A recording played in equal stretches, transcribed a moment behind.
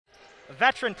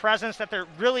veteran presence that they're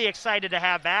really excited to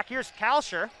have back. Here's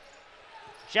Kalsher.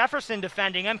 Jefferson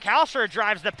defending him. Kalsher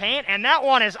drives the paint, and that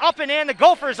one is up and in. The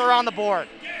Gophers are on the board.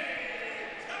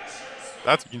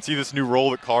 You can see this new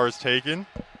role that Carr has taken.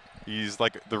 He's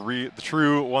like the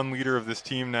true one leader of this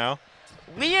team now.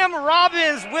 Liam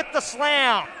Robbins with the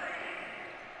slam.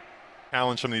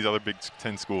 Challenge some of these other Big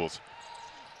Ten schools.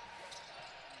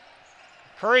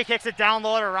 Curry kicks it down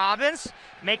low to Robbins.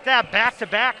 Make that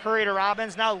back-to-back, Curry to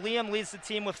Robbins. Now Liam leads the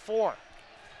team with 4.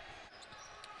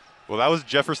 Well, that was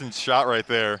Jefferson's shot right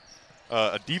there.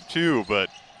 A deep 2, but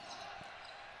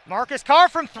Marcus Carr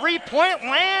from three-point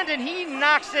land, and he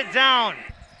knocks it down.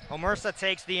 Omersa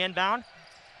takes the inbound.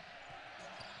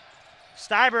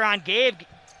 Steiber on Gabe.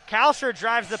 Kalsher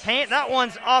drives the paint. That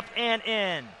one's up and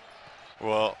in.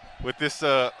 Well, with this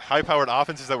high-powered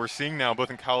offenses that we're seeing now, both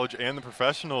in college and the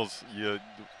professionals,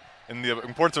 and the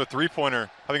importance of a three-pointer,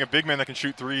 having a big man that can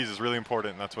shoot threes is really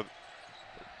important. That's what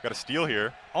got a steal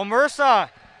here. Omersa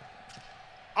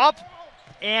up,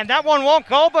 and that one won't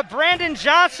go, but Brandon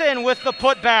Johnson with the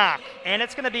putback. And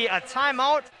it's going to be a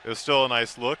timeout. It was still a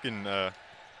nice look and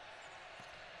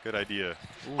good idea.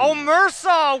 Ooh.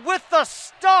 Omersa with the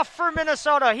stuff for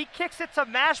Minnesota. He kicks it to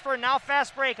Mashburn, now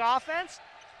fast break offense.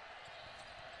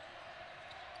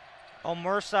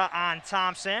 Omersa on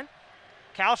Thompson.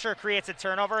 Kalsher creates a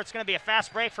turnover. It's going to be a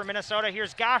fast break for Minnesota.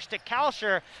 Here's Gosh to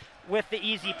Kalsher with the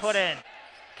easy put in.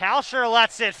 Kalsher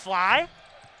lets it fly.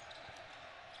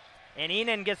 And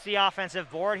Enan gets the offensive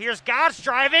board. Here's Gotch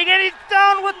driving, and he's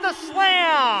down with the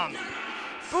slam.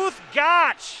 Booth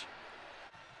Gotch.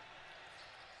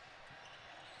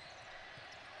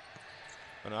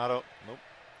 Donato, nope.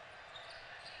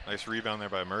 Nice rebound there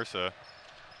by Mersa.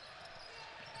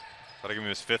 Gotta give him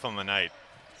his 5th on the night.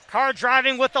 Carr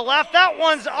driving with the left. That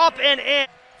one's up and in.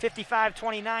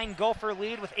 55-29 Gopher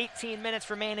lead with 18 minutes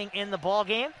remaining in the ball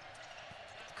game.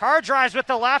 Carr drives with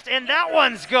the left, and that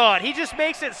one's good. He just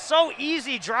makes it so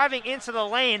easy driving into the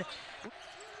lane.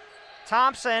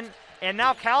 Thompson, and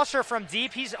now Kalsher from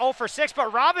deep. He's 0 for 6,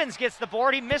 but Robbins gets the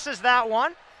board. He misses that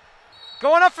one.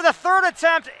 Going up for the 3rd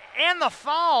attempt and the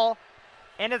foul,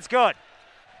 and it's good.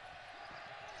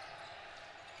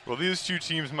 Well, these two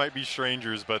teams might be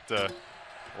strangers, but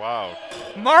wow.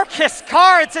 Marcus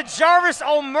Carr to Jarvis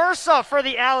Omersa for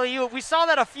the alley-oop. We saw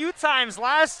that a few times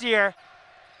last year.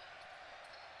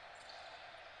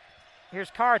 Here's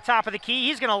Carr, top of the key.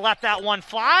 He's going to let that one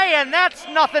fly, and that's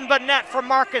nothing but net for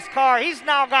Marcus Carr. He's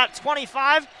now got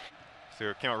 25. So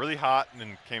it came out really hot and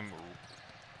then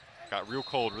got real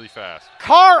cold really fast.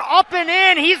 Carr up and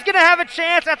in. He's going to have a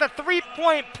chance at the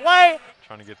three-point play.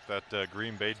 Trying to get that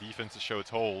Green Bay defense to show its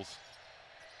holes.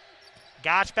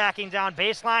 Gotch backing down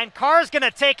baseline. Carr's going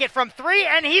to take it from 3,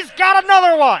 and he's got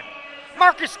another one.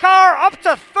 Marcus Carr up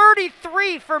to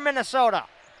 33 for Minnesota.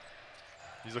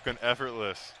 He's looking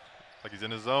effortless, like he's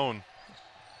in his zone.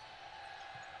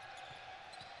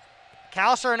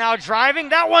 Kalsher now driving.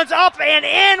 That one's up and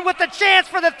in with the chance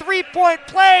for the three-point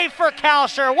play for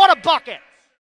Kalsher. What a bucket.